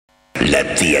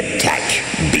Let the attack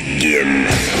begin.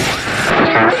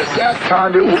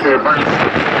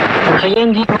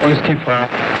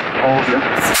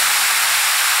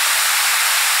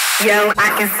 Yo, I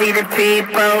can see the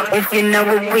people. If you know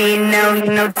what we know,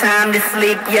 no time to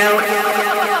sleep, yo.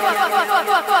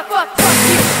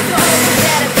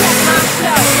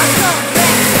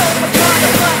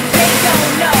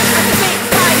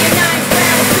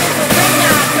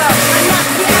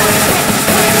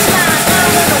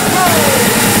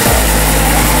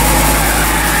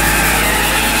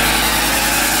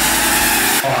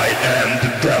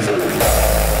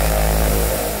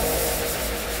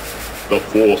 The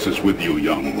Force is with you,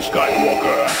 young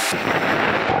Skywalker.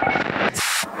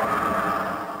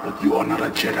 But you are not a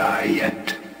Jedi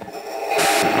yet.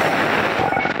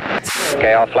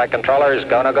 Okay, all flight controllers,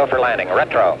 go for landing.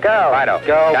 Retro, go. Rhino,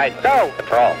 go. Guide, go.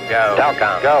 Control, go.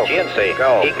 Telcom, go. GNC,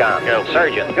 go. Ecom, go.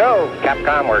 Surgeon, go.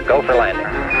 Capcom, we're go for landing.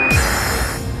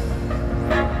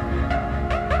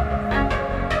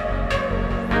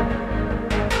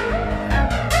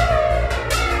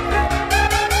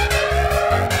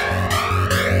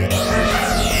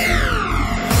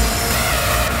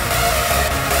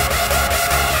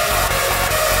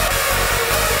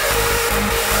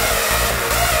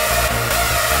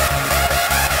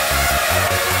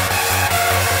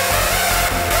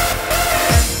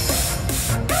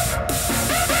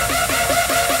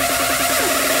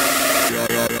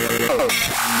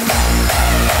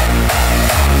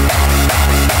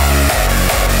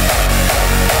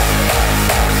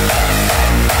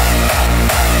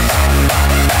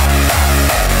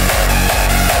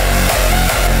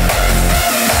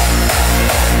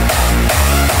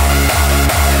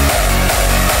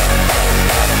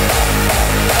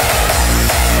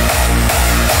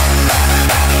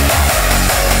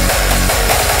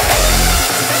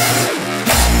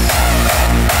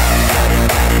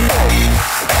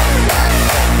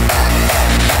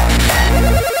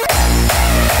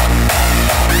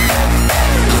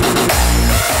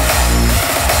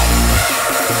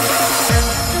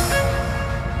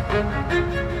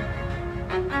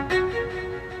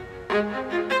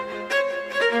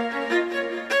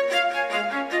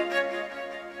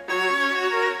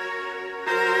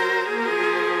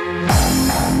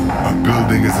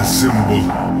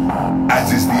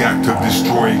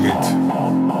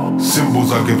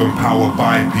 Symbols are given power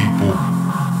by people.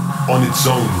 On its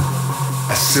own,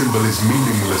 a symbol is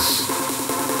meaningless.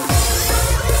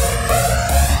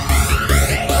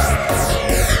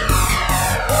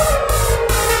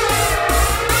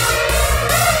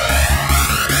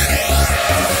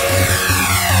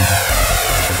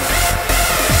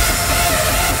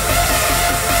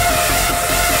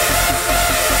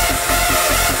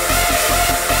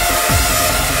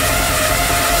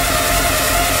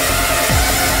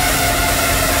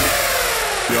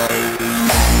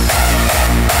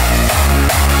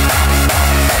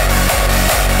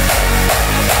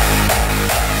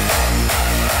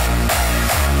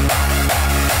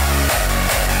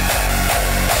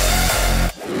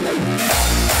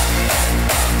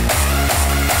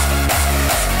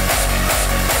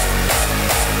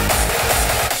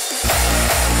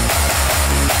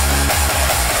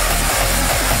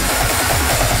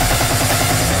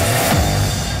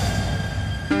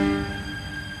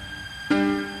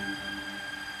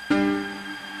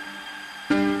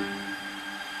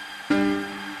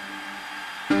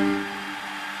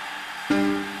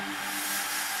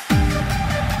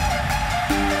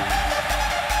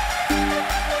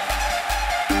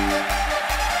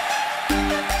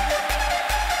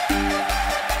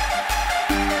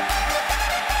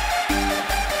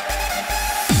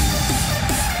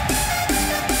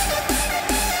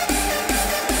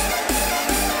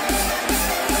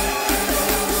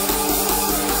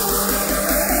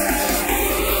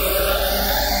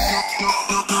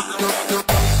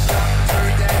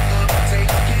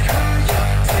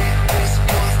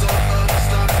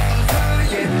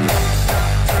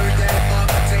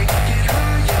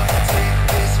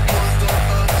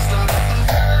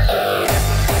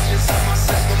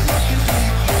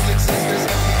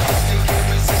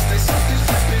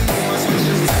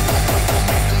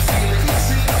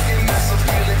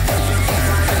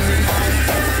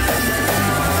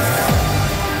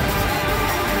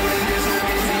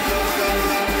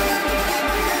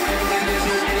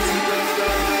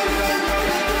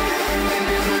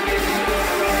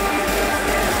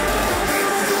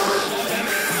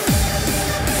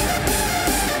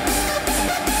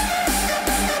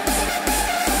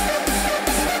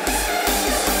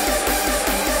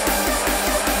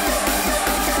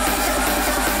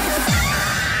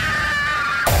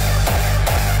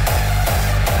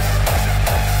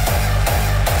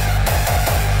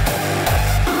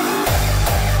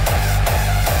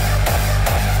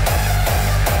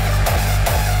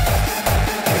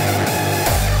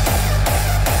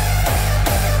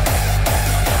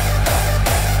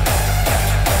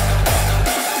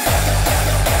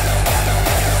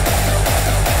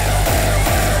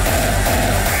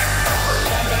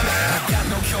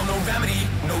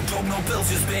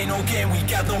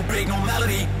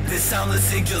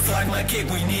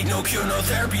 no cure, no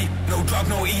therapy. No drug,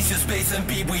 no ease, just space and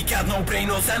beat. We got no brain,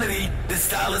 no sanity. This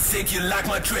style is sick, you like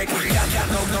my trick. We got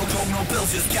no drug, no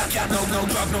pills, just got no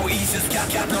drug, no ease, just got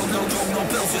no drug, no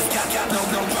pills, just got no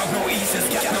drug, no ease, just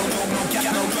got no drug, no drug,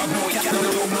 no drug,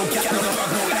 no drug, no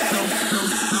drug,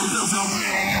 no pills, no.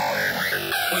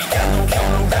 We got no cure,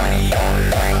 no remedy.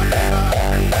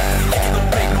 No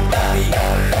break, no melody.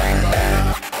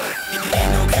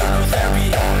 Ain't no cure, no therapy.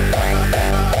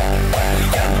 We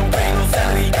got no brain, no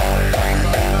sanity.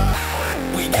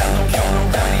 We got no cure, no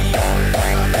remedy.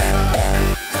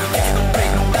 No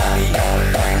break, no melody.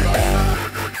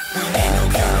 We need no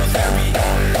cure, no therapy.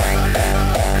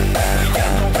 We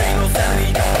got no brain, no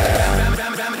sanity.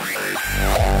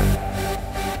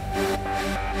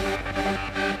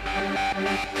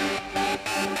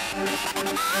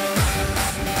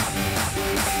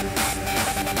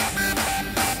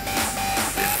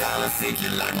 I think you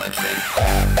like my trick.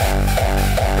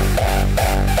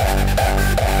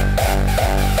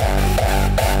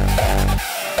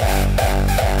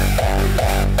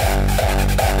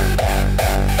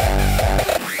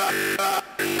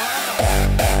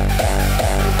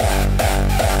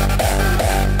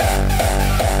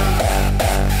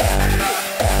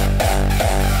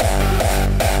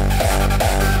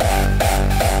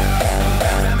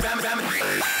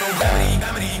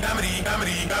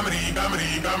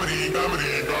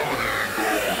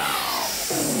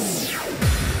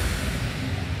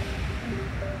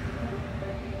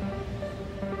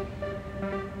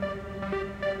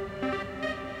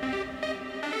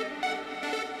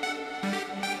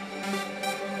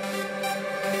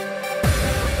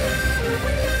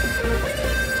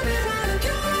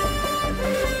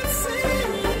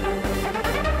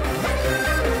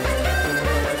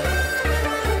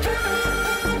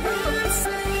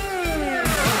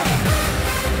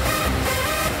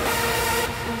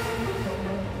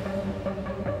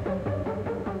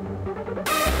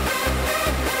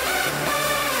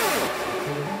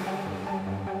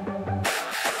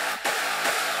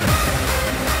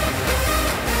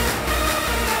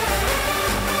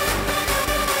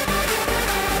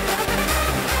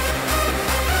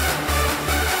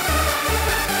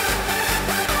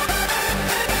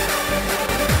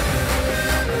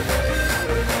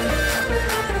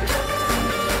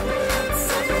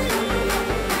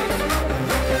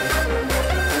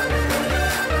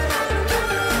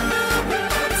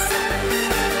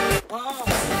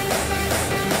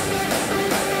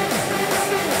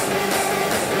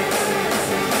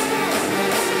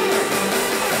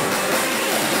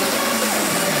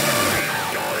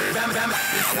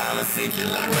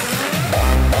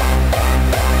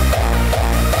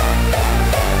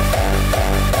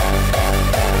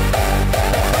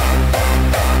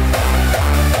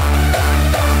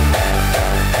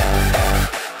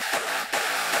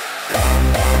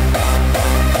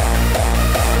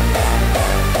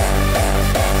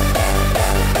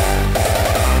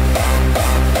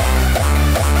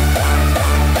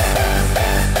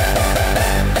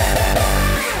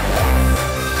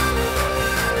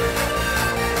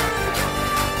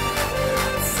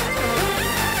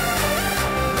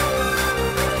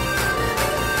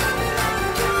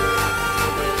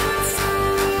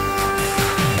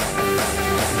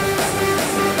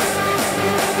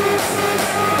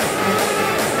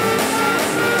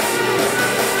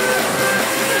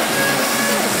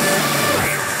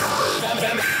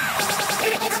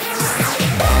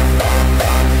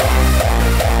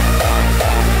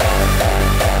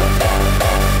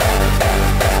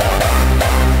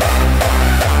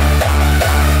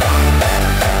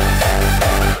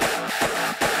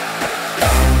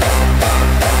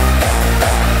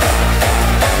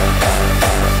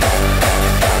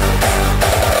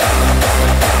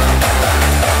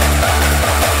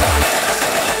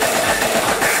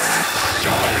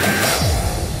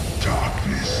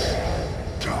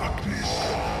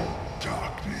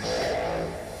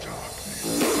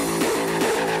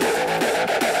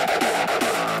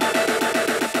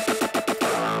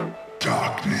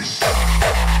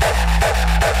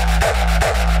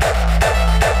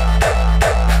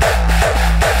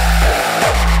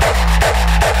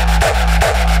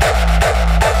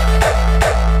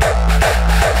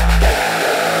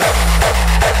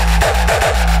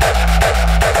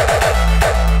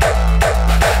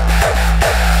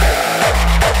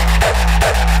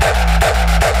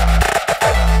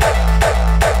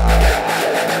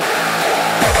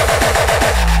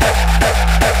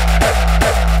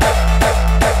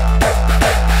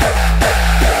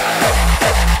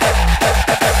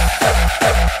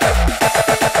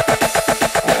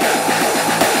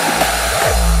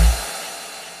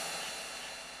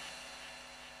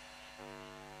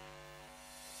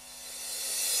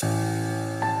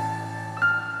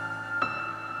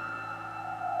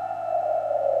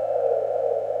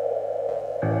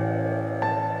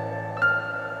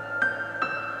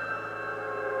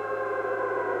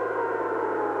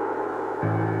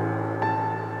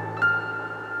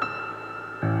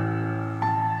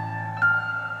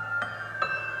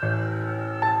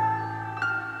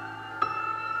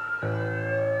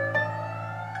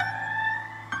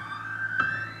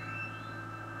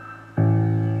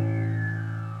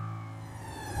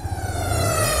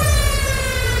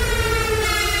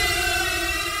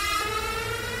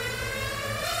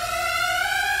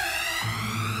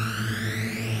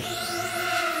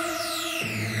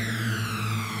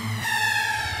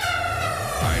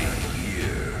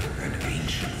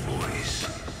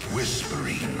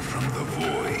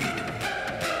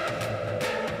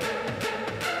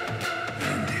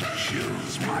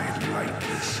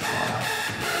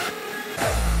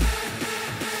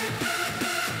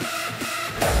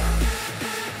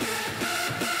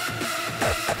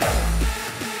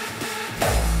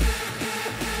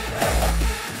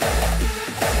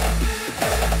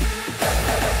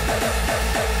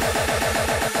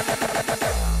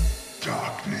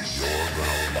 darkness. You're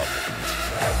gonna love it.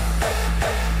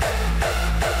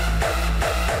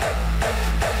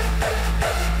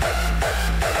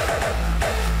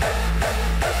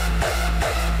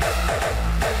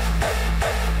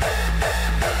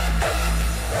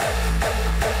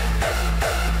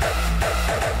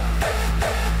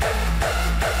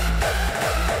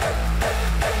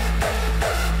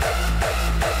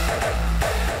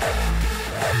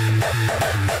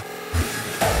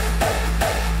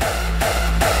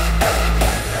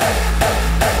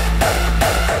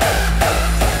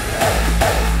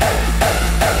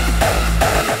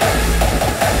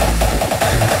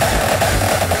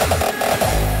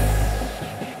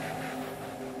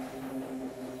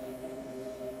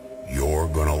 You're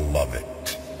gonna love it.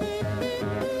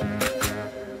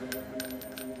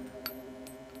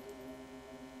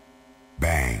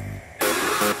 Bang.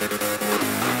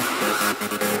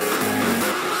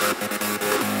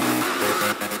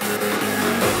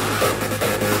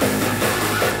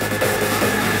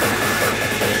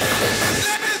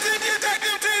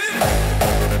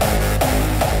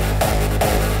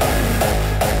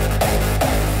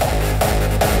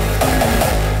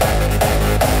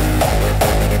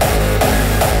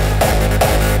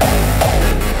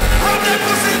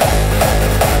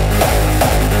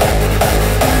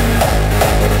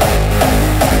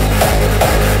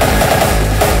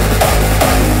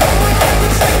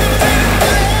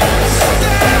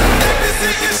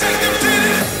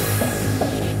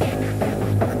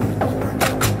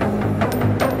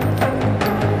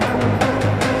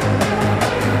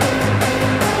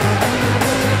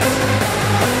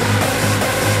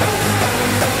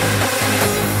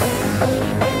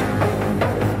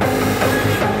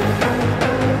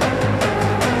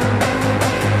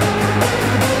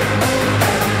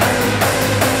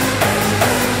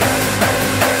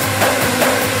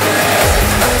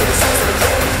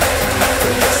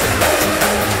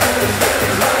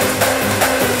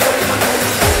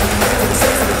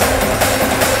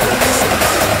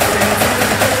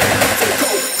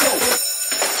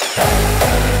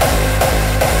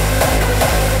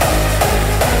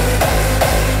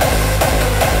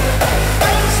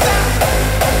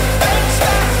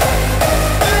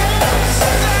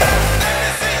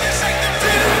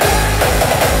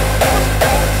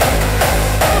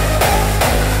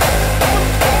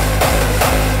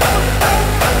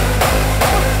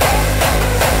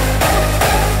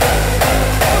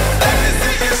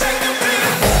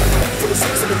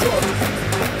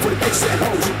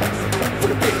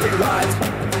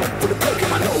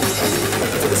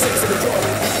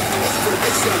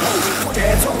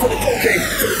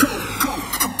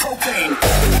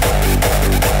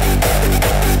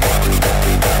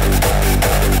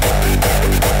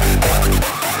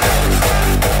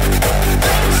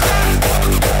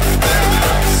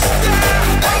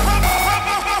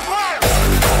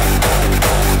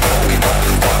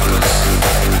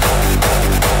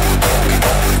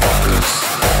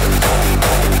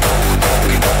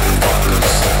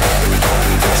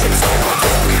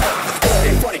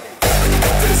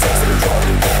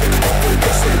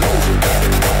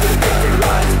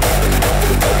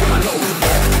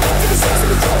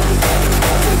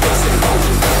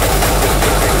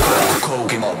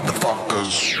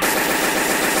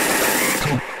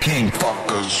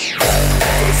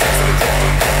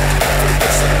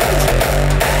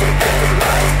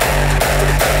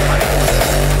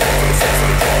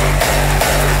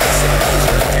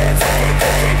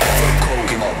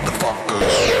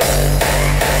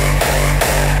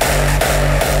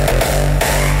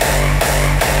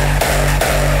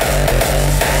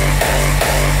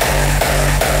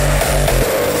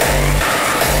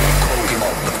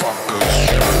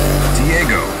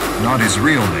 His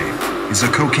real name, is a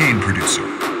cocaine producer.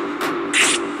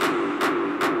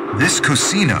 This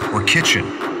cocina, or kitchen,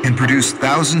 can produce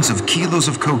thousands of kilos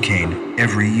of cocaine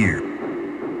every year.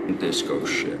 Disco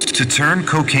shit. To turn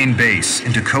cocaine base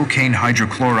into cocaine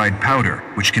hydrochloride powder,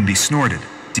 which can be snorted,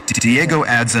 Diego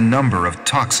adds a number of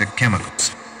toxic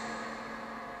chemicals.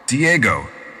 Diego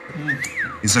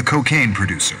is a cocaine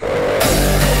producer.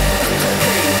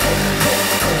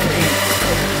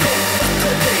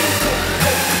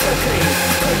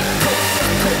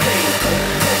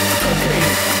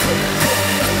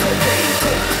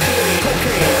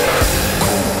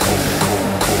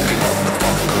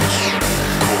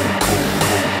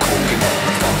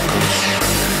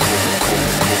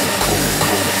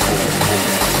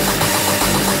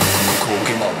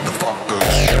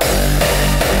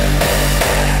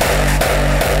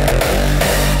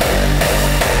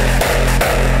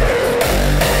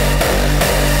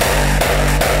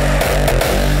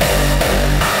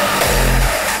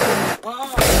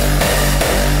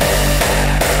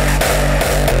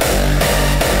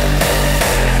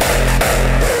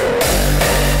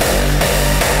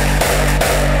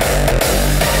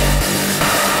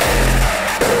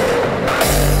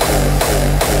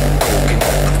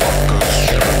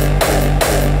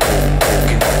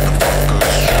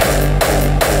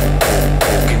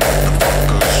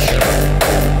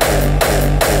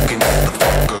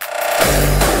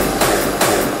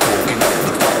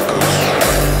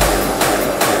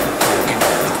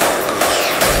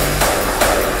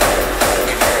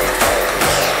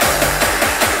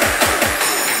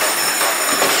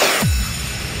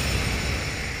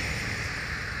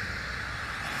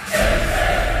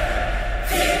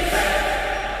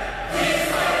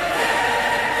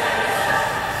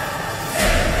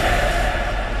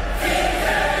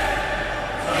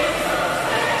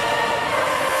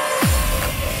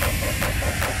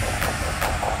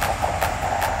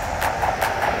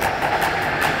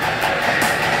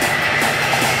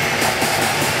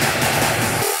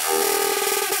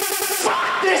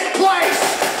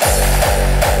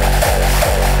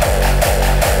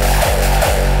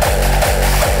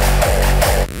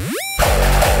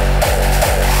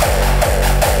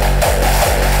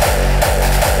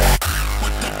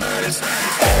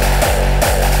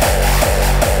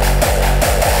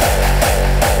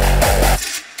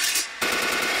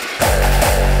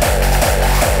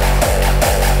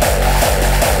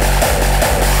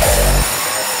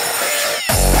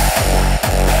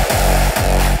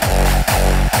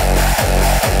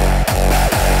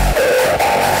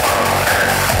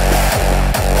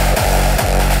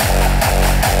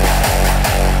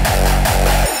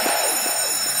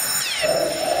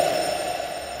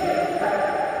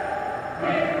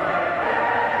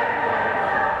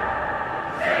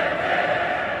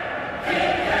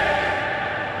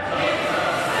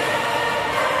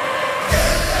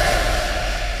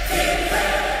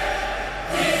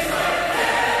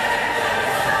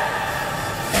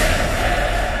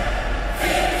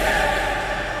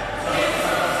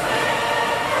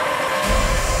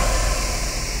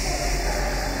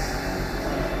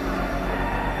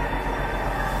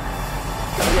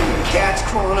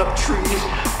 crawling up trees.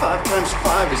 5 times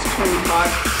 5 is 25.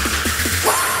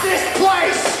 Fuck this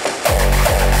place!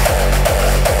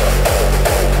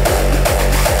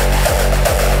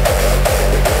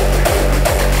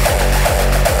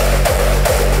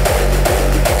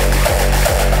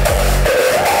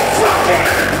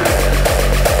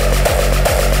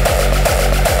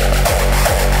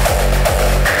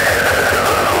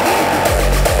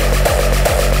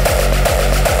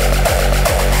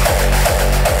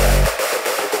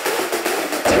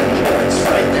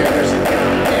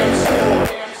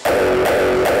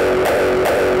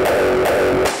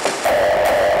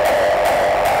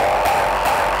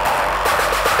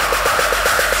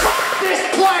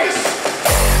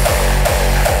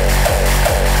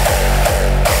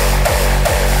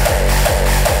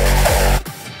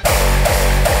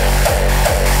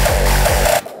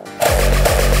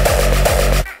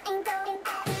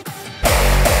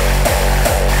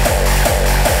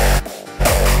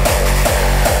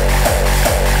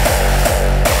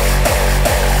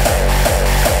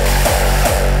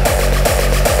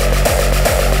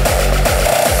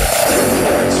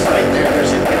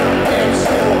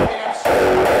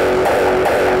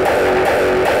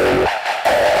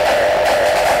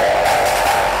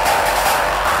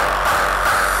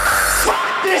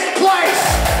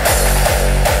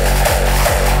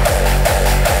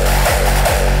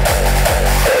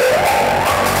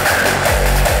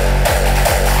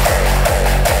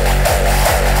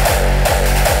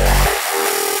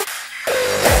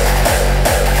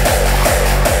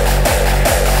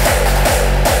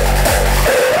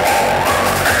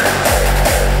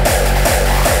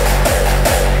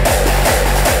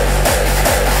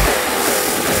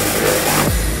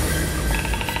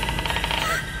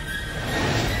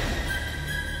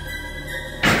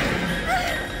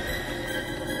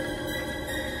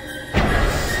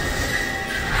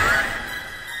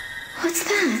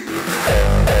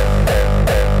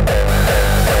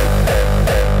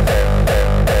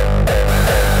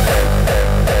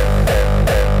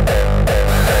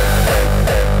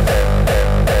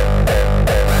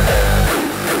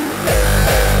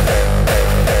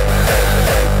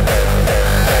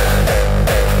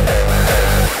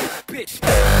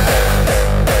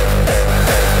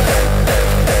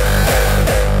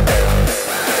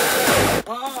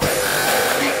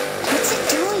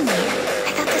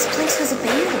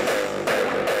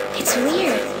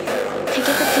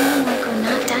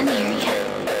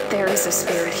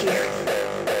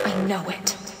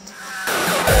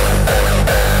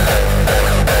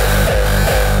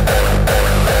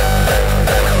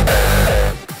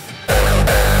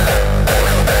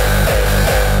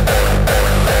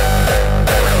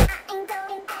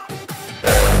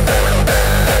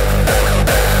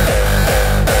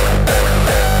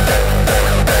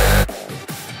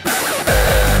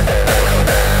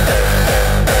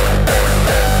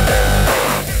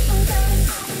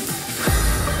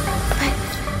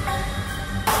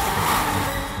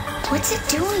 What's it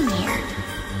doing here?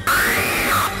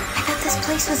 I thought this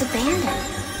place was abandoned.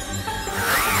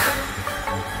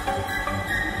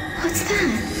 What's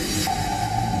that?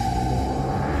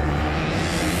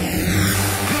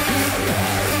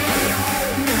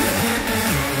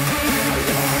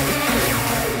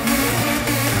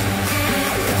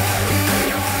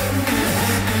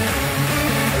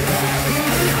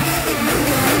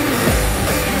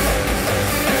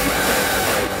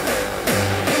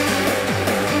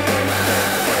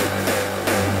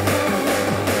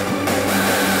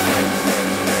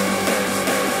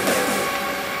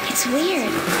 It's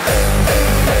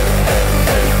weird.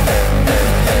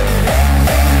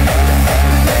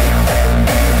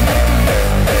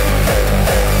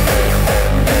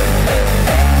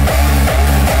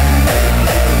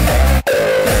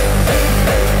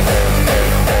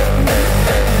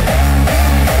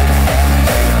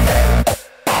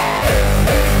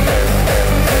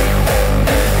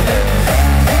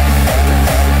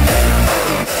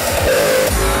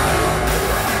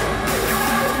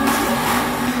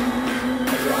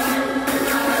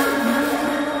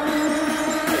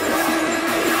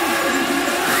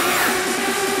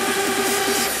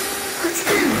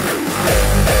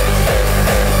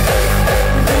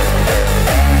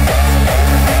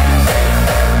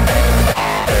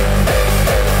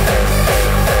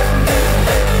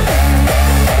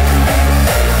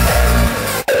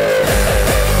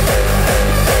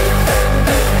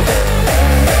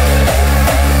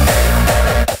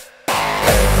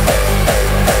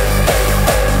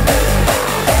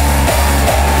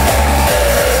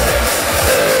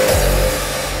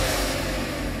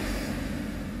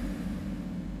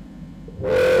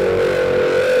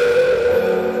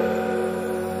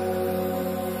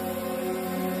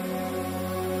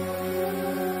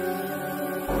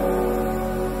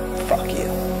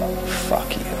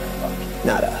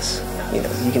 Not us. You know,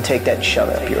 you can take that and shove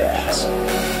it up your ass.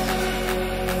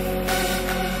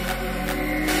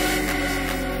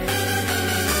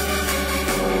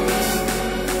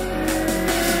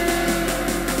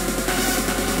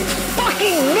 It's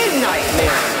fucking midnight,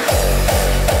 man!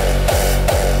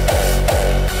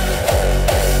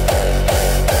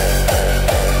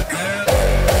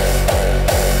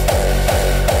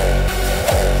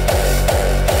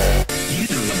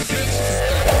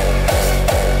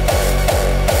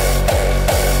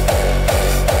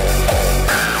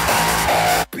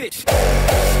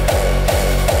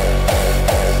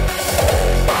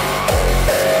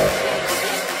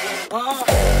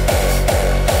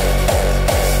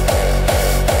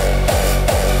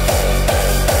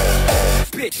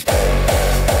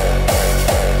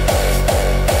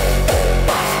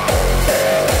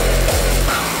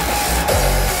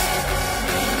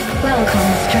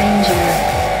 Welcome, stranger.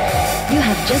 You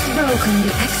have just broken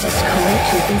the access code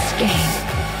to this game.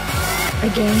 A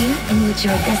game in which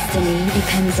your destiny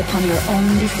depends upon your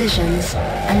own decisions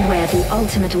and where the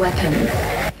ultimate weapon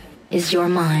is your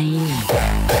mind.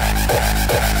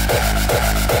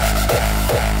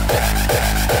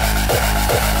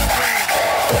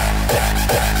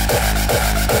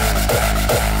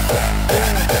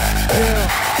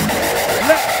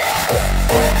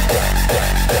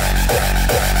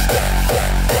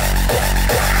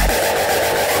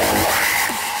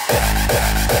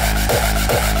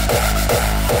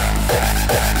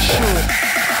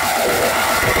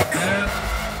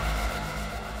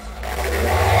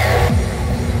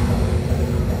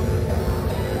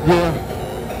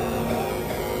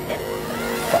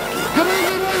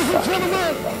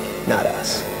 Not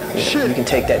us. You can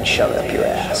take that and shove it up your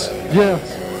ass. Yeah.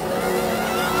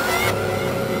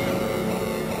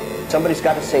 Somebody's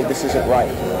got to say this isn't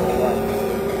right.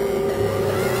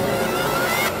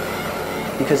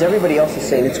 Because everybody else is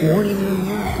saying it's morning in the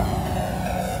morning.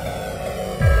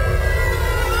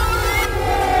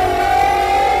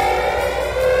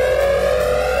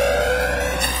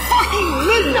 It's fucking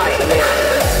midnight, man!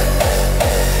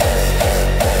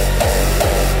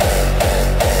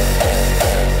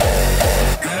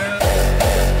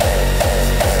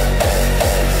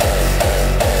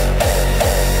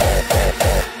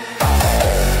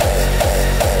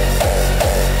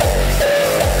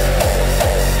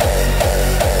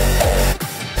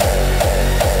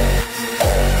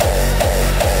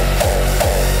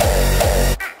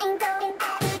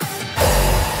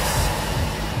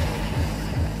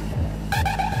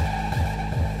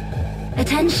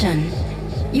 Attention!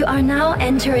 You are now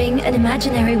entering an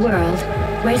imaginary world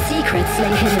where secrets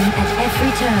lay hidden at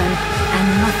every turn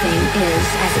and nothing is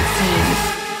as it seems.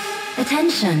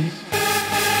 Attention!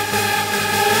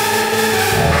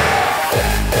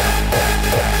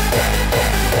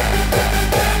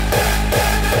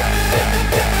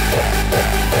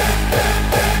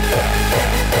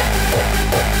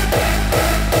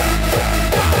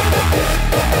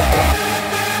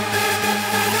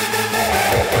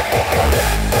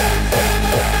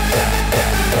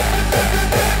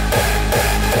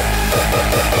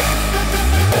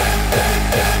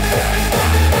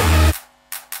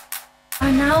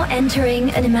 Entering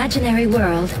an imaginary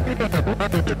world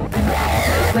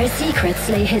where secrets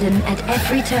lay hidden at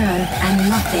every turn and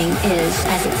nothing is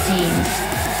as it seems.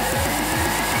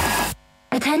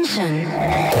 Attention!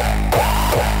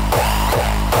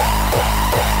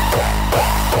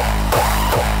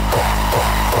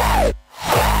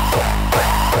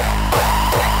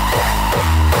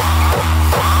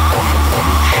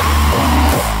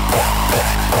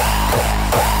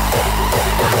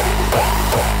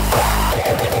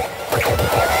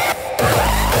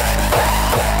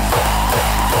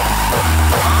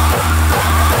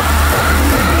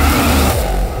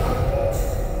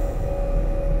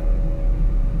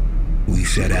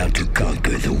 Set out to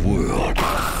conquer the world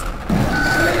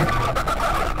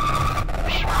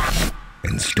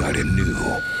and start a new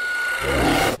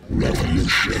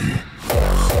revolution.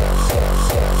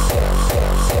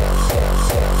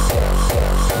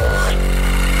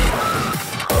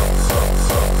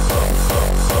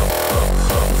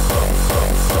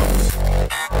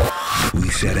 We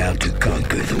set out to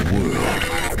conquer the world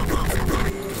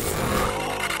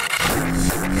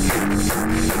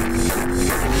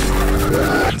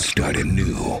and start a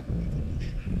new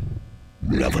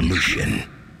revolution.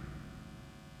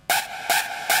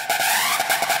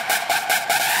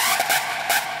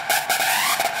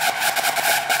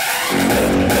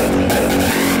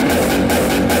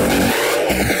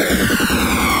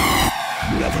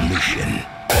 Revolution.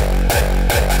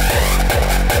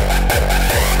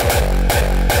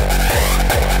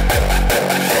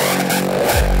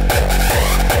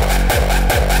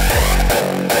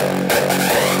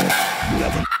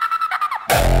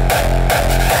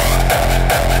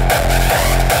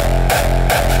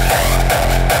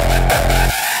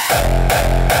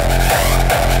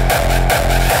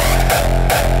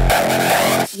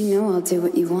 You know I'll do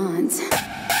what you want.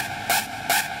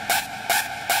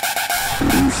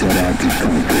 We set out to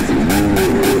conquer the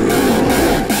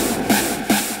world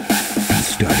and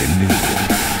start a new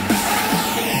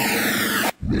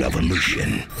revolution.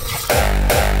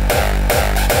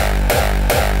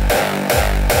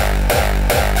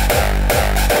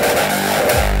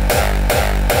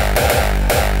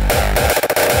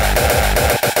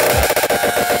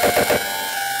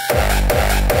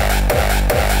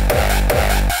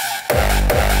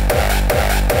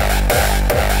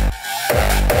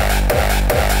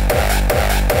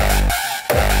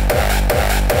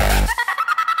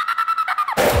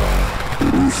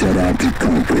 Set out to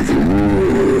conquer the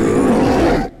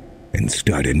world and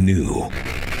start a new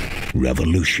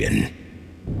revolution.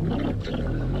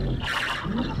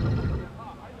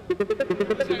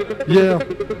 Yeah.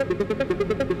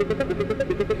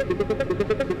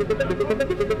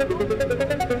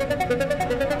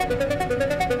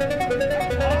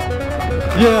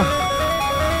 Yeah.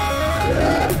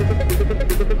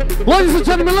 Ladies and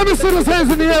gentlemen, let me see those hands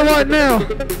in the air right now.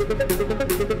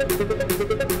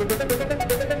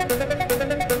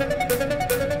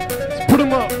 Put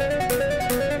them up.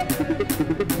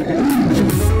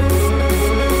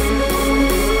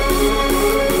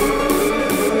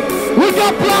 We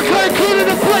got Blakka Koene in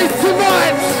the place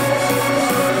tonight.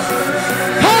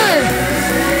 Hey!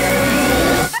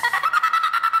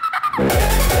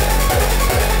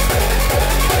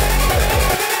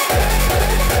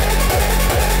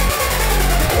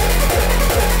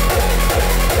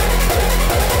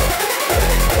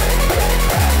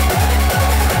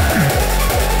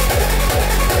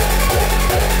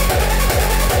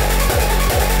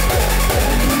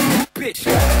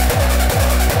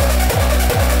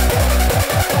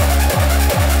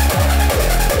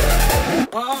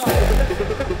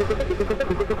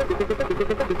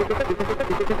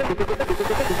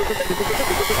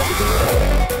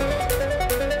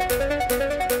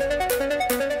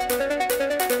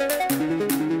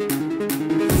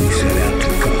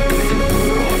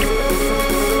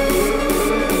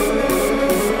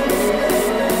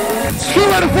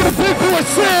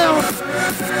 Sound.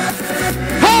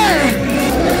 Hey!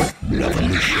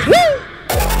 Revolution. Woo!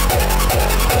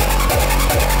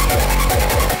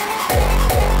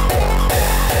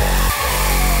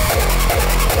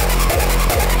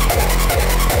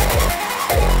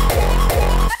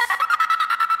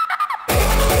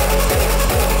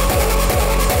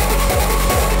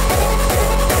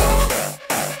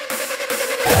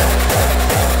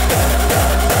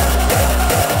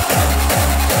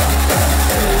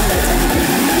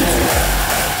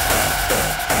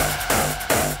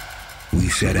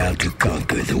 Set out to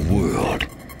conquer the world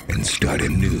and start a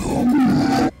new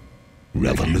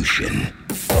revolution.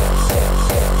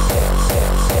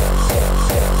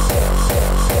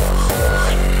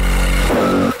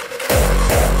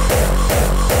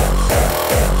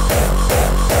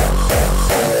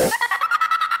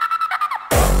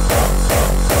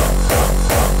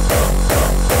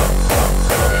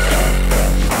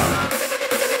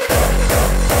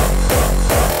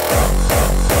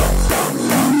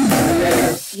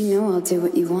 Do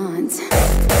what you want.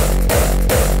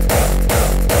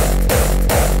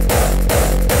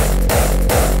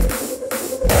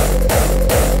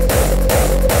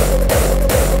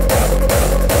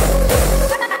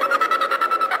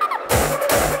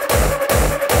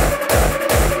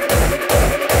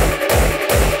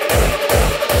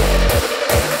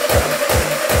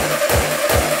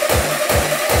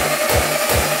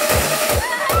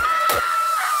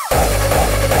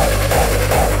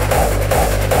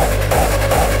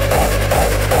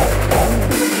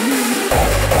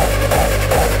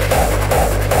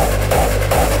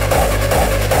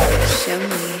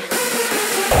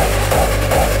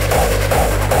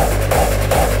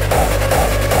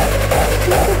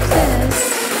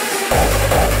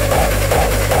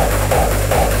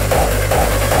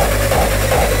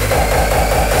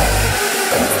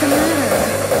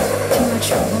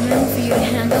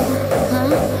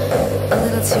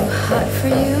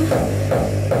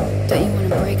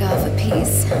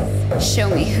 Show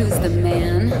me who's the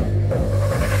man.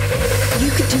 You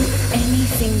could do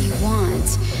anything you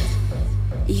want.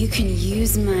 You can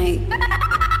use my...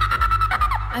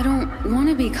 I don't want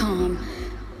to be calm.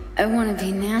 I want to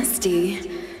be nasty.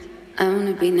 I want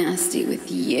to be nasty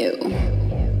with you.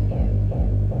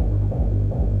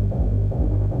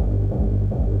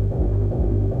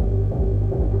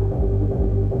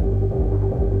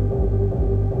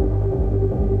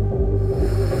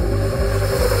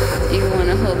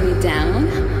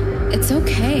 It's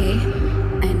okay.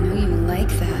 I know you like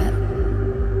that.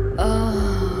 Oh,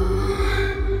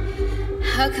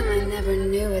 how come I never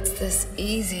knew it's this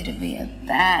easy to be a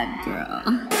bad girl?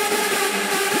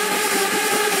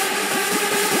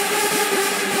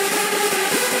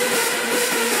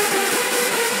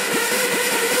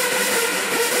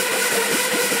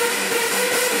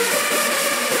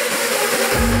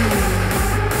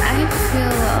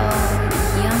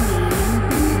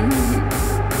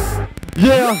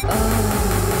 Yeah.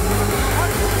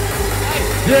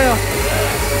 Yeah.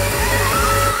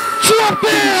 Drop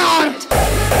down!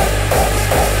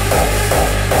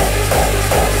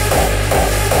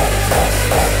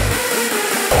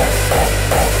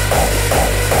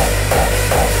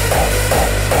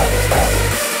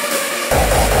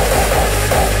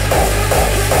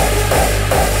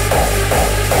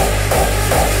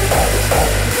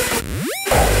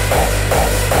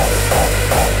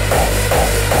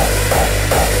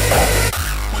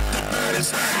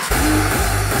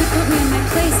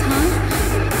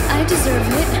 Deserve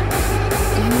it.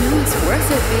 You know it's worth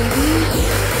it, baby.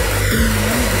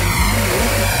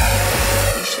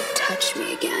 You should touch me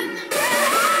again.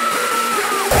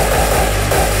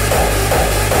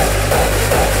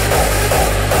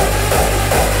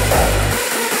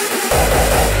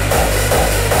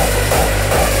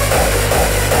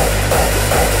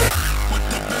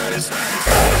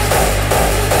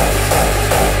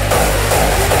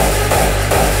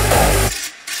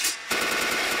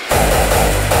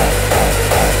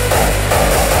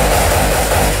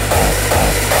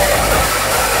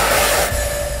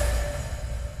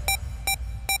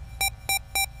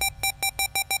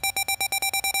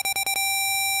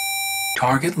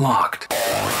 Target locked.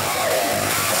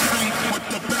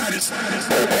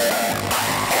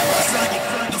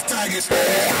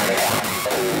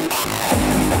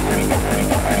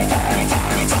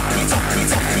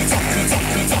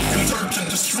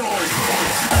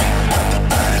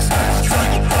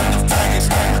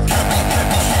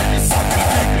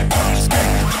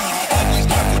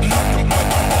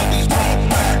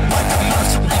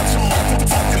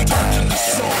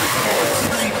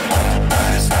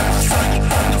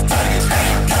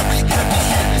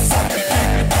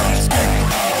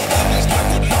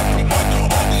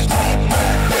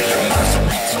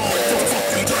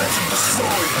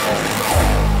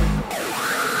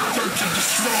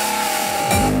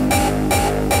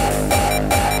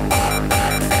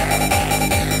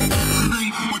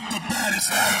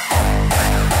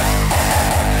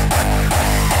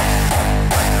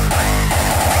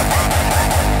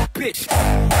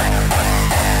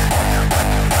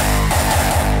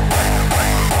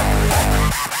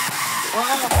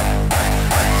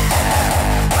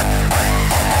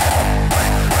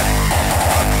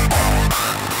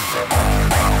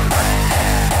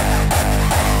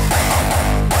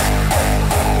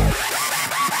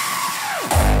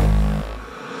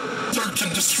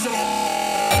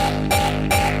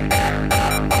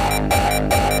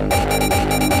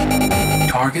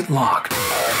 Target locked.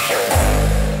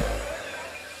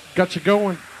 Got you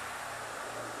going.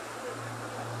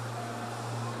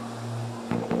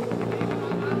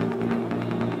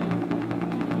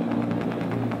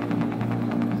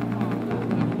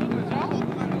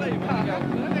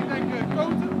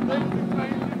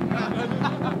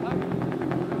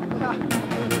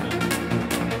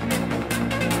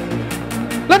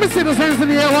 Let me see those hands in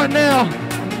the air right now.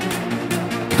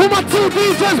 For my two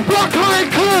DJs, Blakka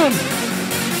and Koen.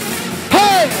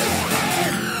 Hey!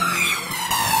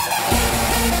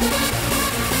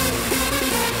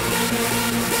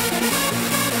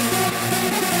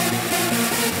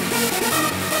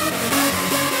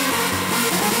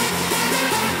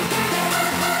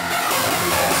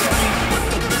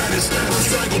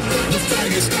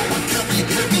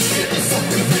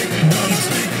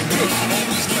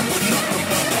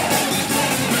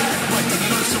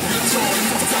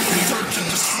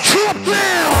 Drop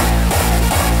down!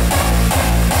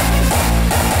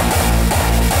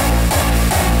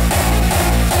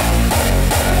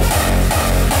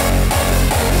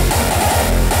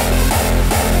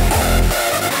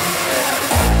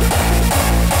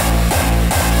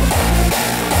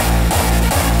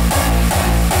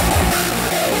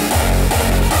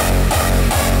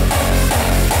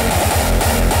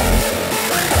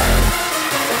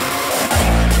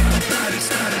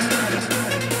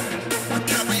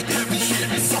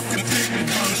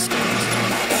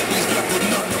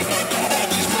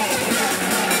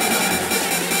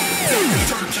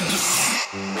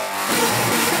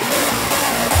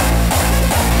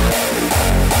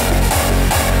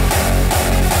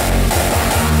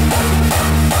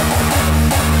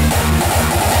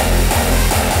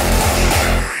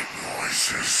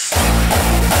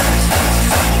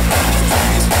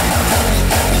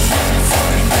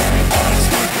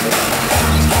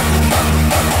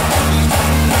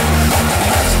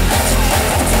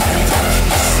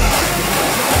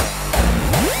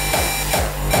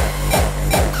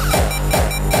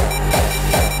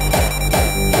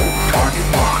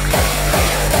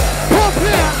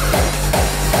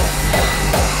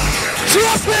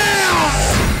 Drop it!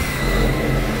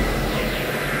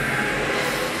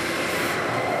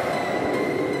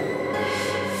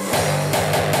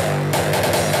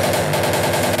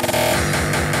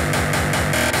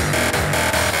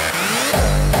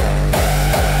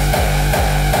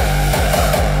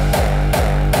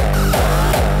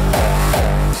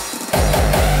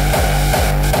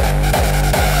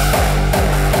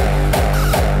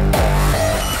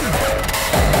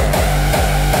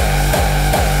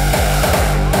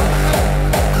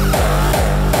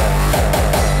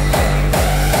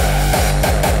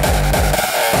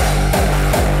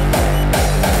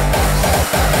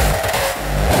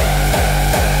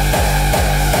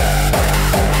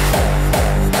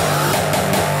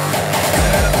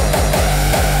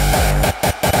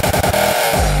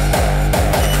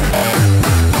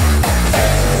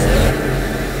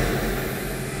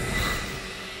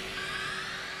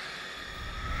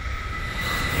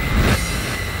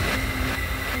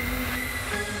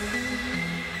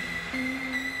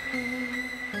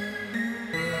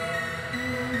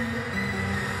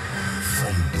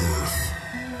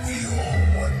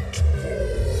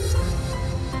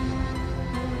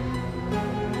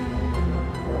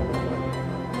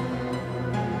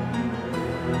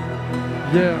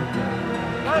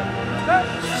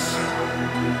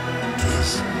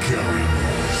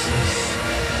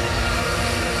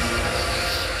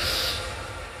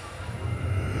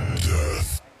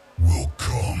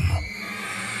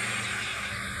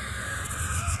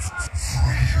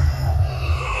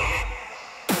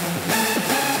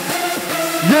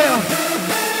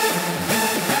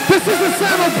 This is the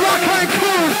sound of Blakka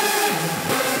Koene.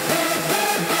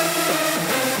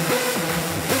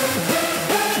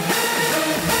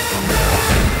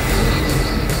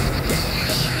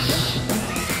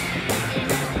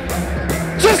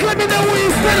 Just let me know where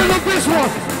you're standing on this one.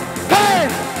 Hey!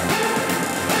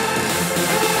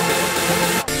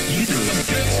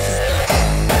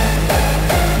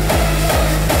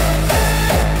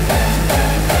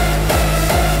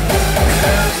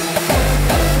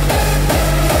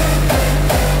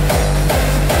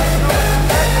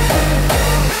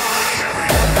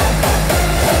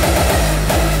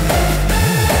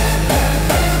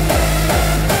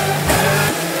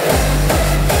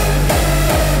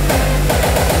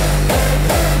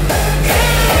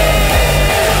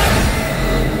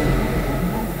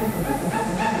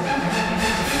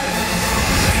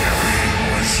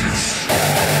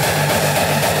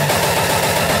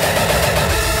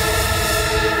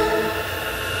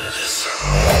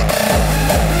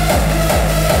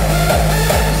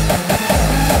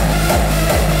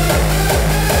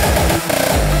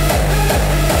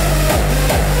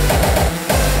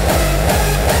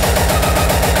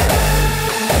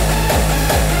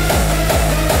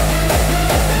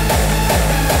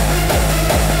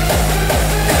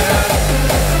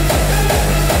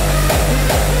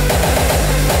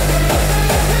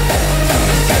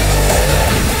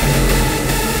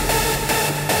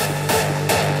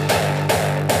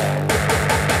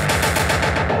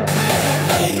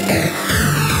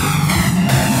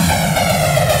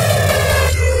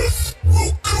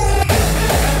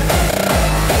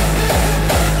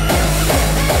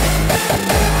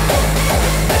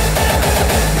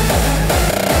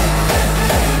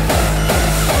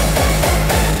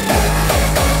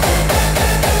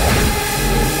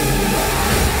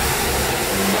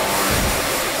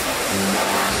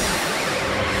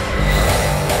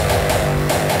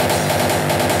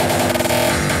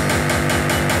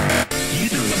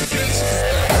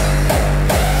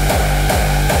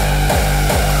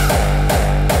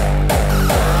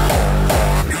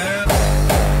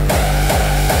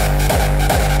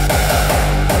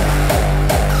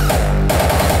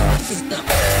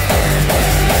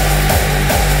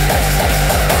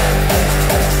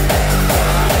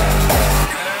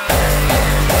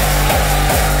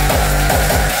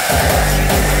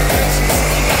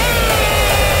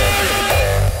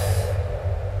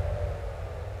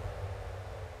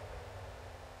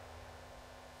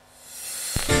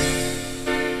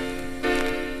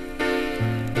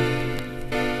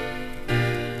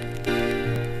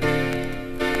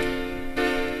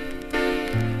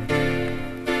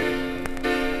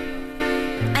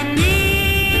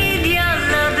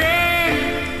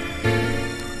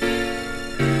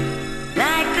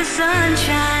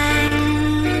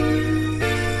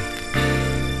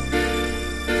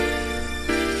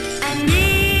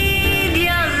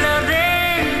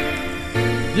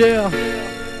 Yeah.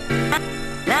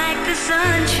 Like the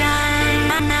sunshine.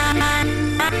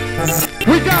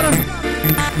 We got him.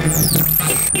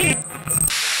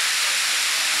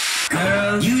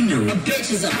 Girl, you know a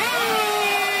bitch is a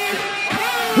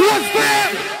What's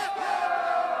that?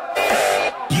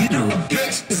 You know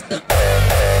this is the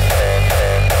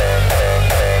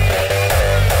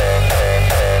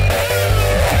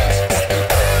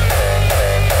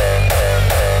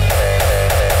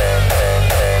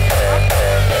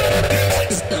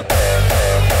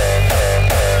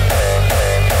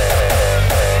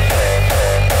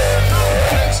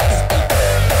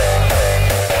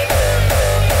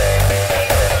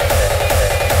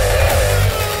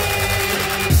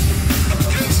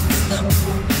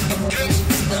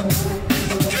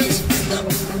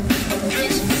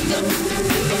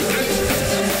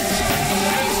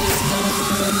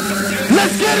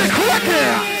Let's get it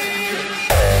cracking!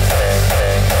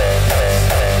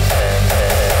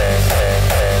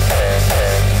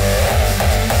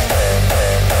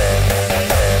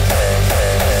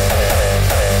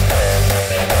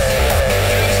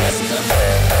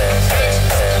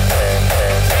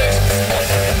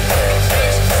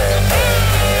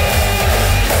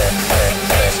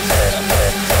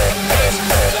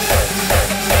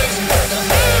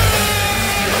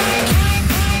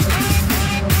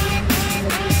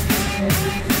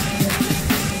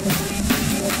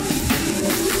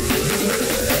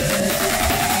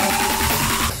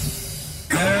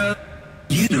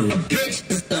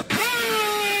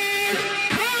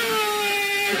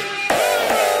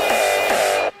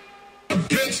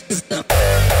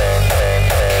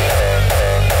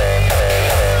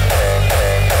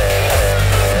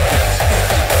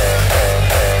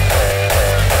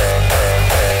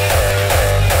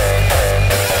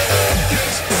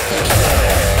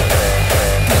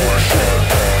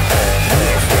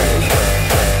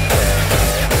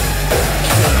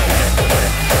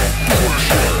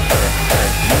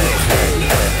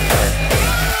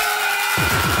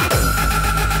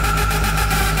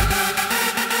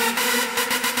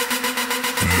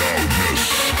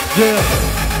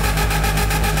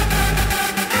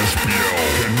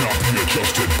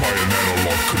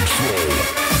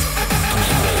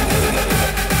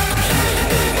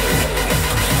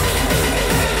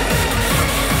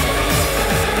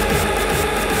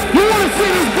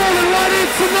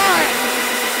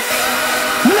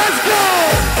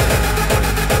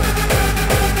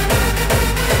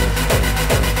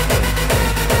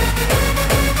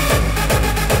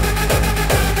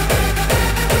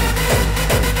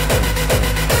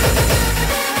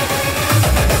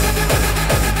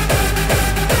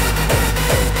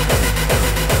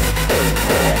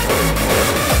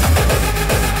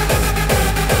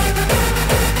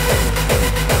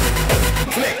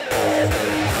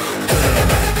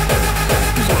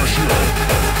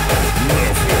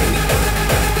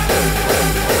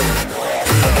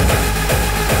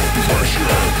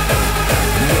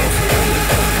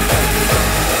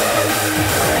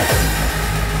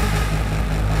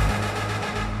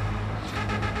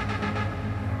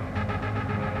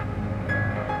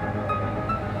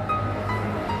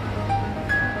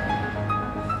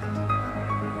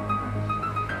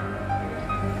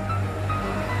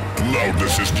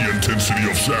 Loudness is the intensity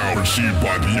of sound perceived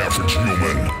by the average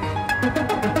human,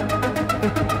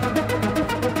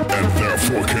 and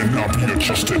therefore cannot be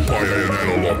adjusted by an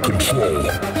analog control.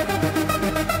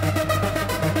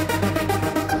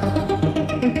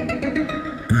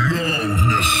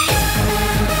 Loudness.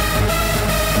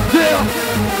 Yeah!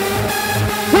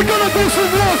 We're gonna do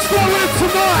some raw story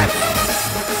tonight!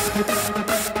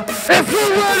 If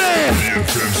you're ready! The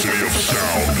intensity of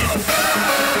sound.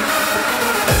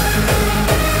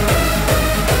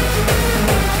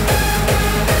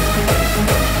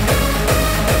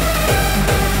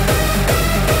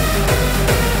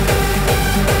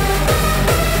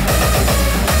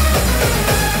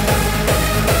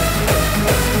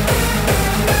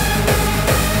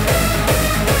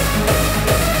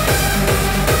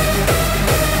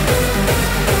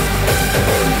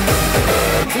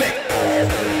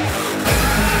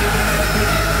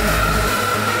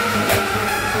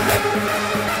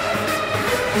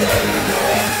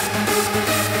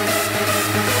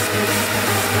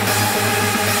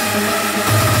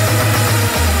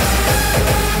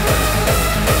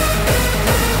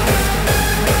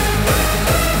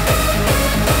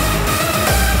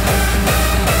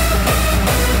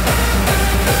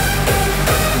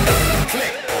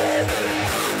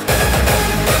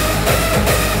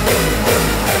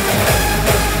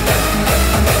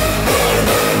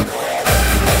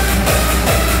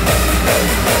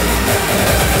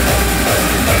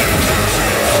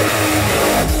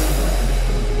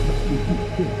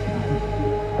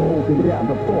 down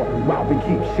the fort while we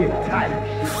keep shit tight.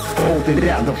 Holding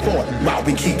down the fort while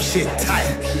we keep shit tight.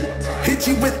 Hit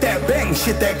you with that bang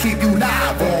shit that keep you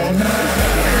live all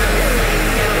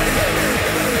night.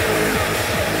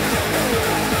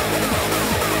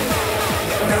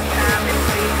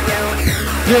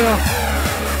 Yeah.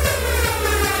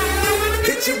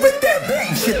 Hit you with that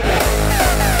bang shit.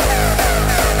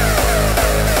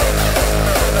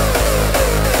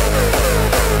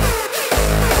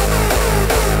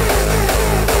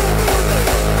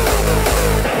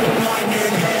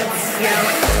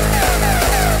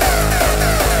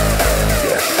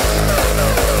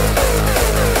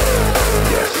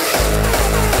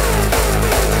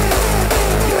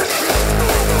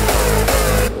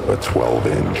 A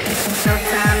 12-inch. No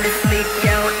time to sleep,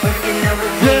 yo. If you know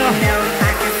what we know,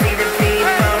 I can see the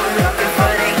people looking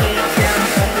for the heat, yo.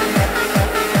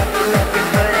 Looking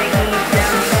for the heat, yo.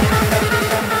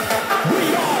 We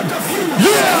are the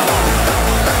future.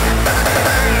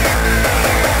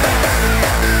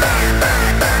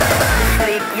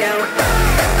 Sleep, yo.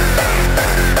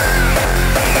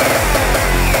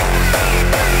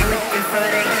 Looking for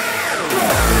the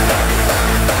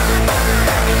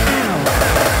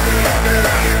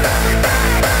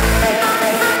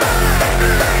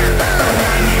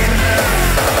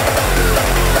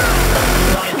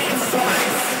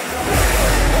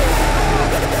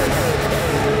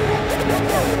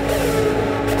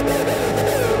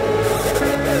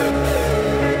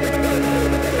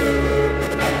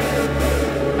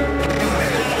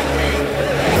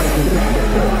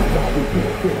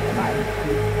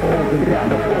Hold it down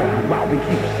the floor while we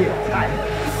keep shit tight.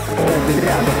 Hold it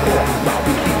down the floor while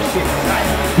we keep shit tight.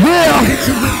 Yeah!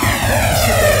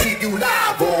 Shit that keep you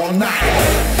live all night.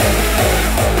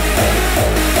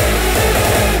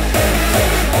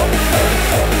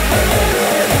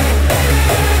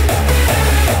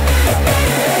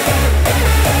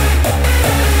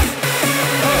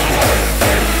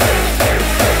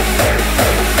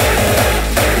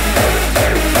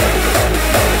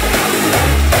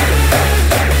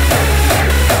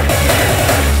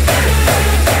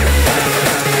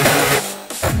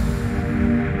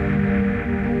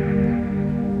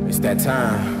 That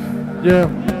time. Yeah.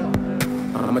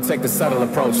 I'm gonna take the subtle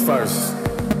approach first.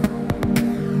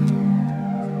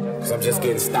 Cause I'm just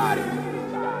getting started.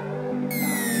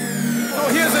 So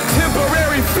here's a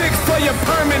temporary fix for your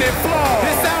permanent flaw.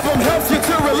 This album helps you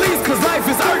to release cause life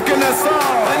is irking us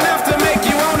all. Enough to make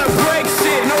you wanna break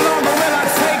shit. No longer will I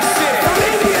take shit from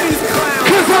any of these clowns.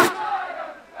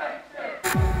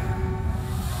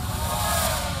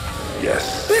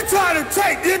 Yes. He trying to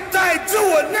take this thing to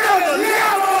another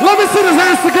level. Let me see his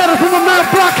hands together from my man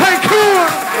Blakka Koene.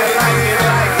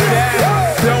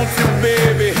 Don't you,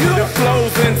 baby? The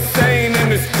flow's insane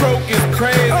and the stroke is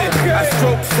crazy. I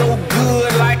stroke so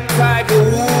good like Tiger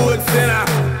Woods, and I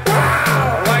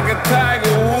like a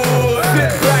Tiger Woods. Sit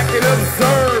back and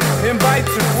observe, invite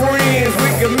your friends.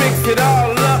 We can mix it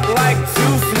all up like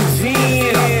juice and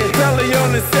gin. Telly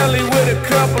on the celly with a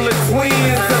couple of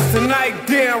twins. Cause tonight,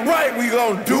 damn right, we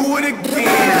gon' do it again.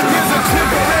 Here's a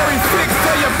temporary fix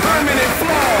for your permanent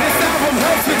flaw. This album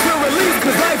helps you to release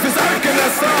cause life is irking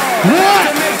us all. What?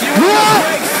 To make you wanna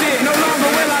break shit. No longer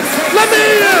will I take Let me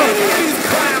hear you.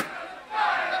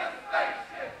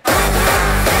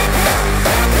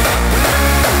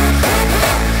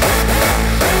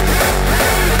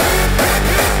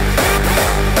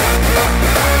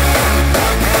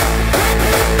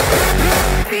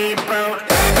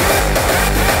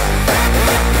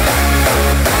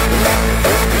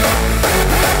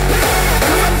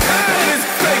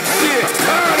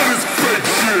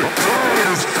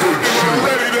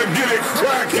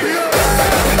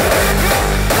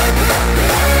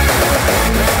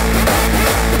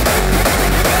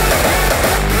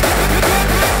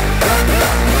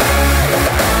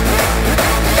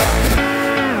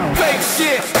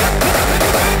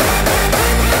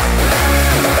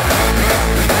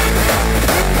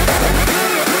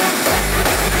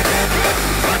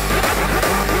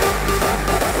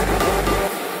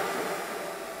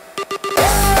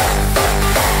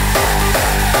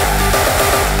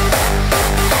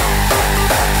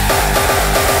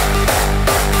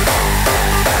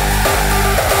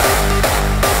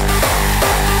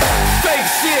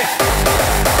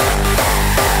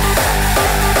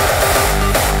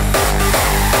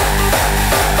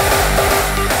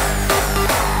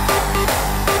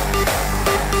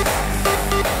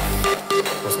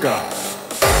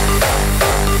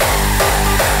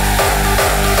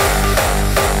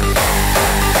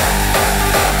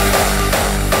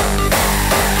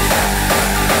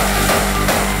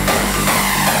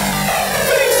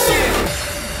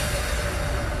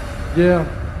 Yeah.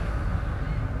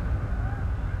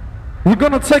 We're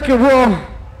gonna take it raw.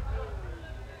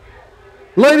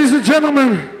 Ladies and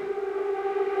gentlemen,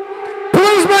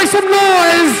 please make some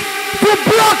noise for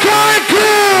Blakka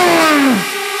Koene!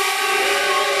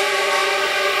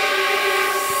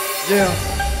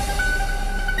 Yeah.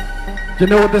 You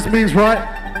know what this means, right?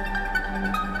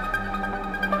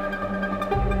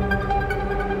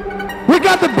 We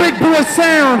got the big boy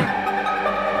sound.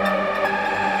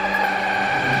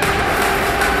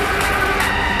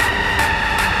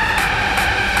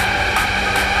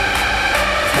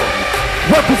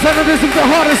 Representatives of the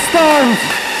hardest stars.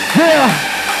 Yeah.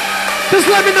 Just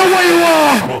let me know where you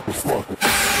are.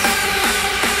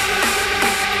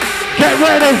 Get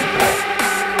ready.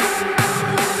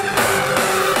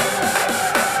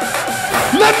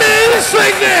 Let me hear you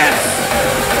sing this.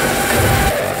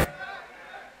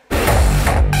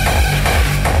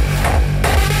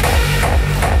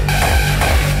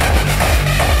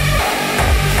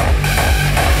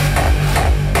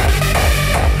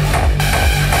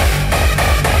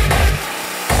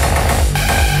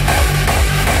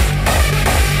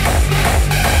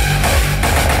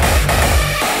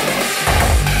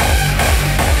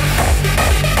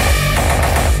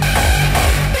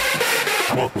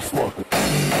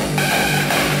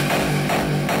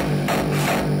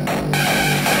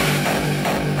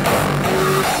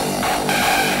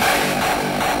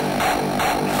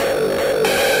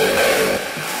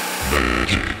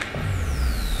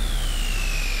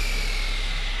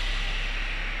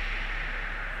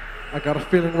 I got a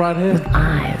feeling right here. With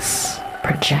eyes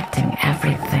projecting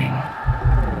everything,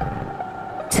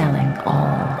 telling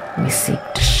all we seek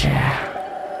to share.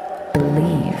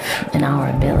 Believe in our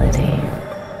ability,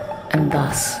 and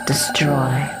thus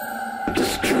destroy.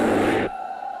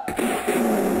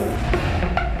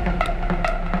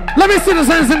 Let me see those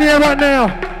hands in the air right now.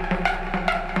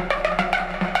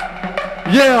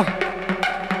 Yeah.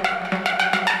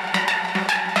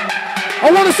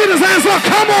 I want to see those hands up.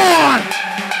 Come on.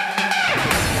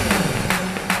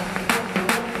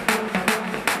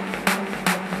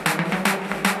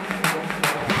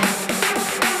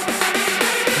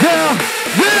 Yeah.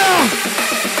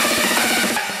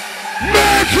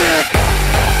 Magic.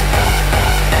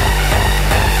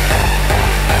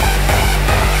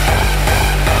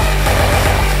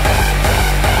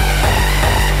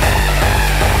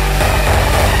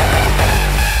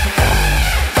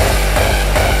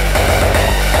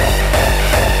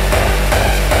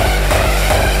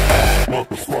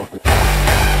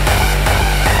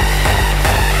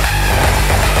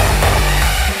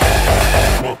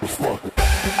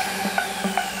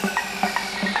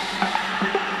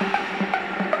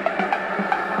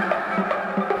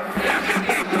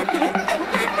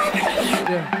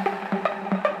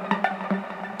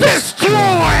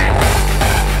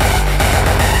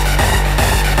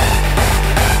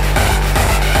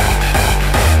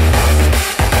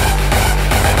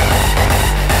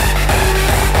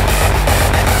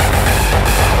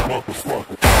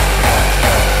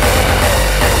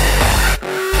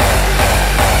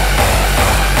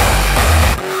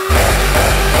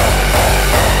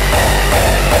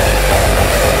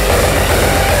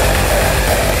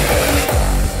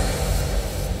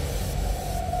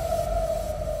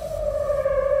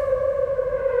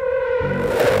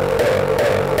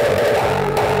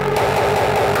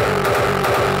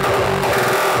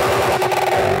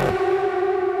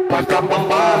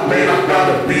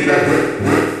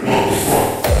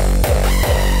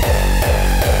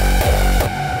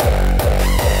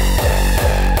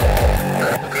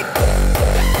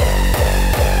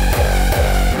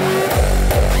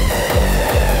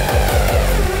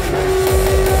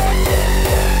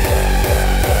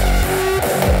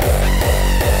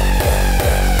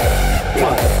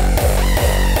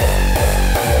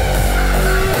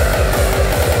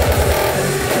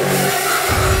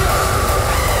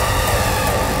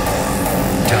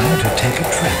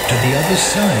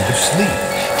 Side of sleep.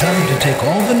 Time to take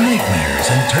all the nightmares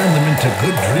and turn them into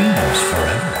good dreams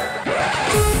forever.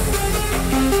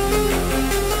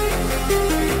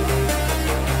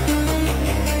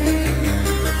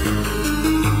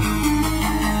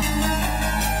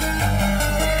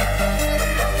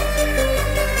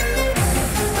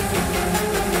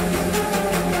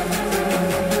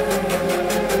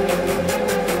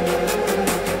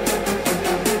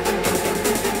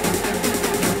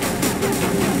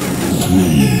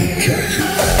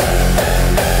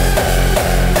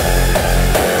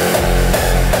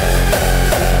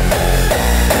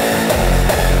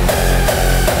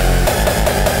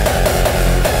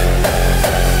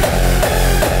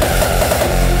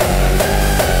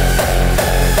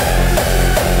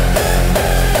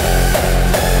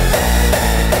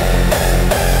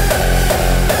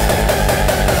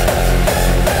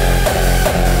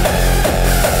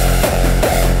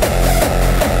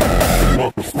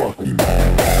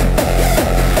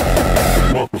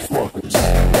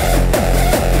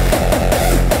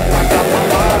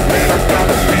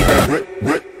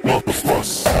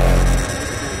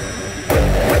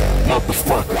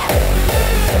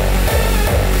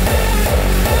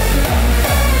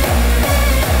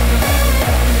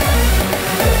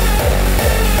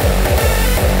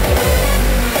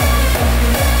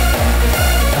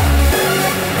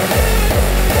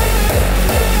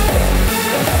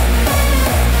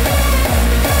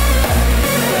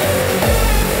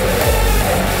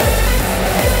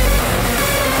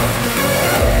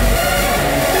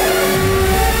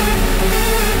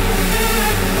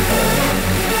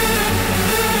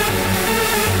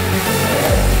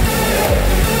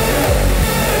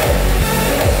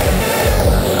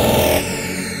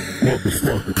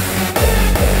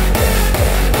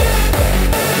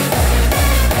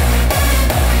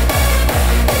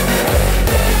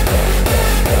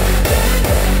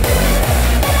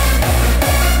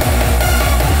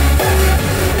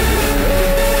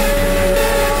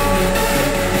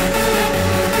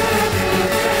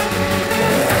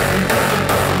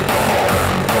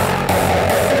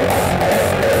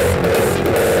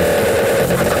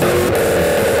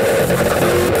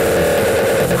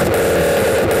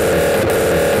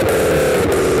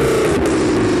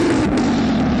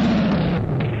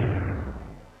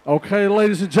 Okay,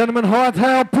 ladies and gentlemen,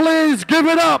 Hardhout, please give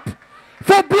it up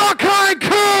for Blakka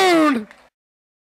Koene!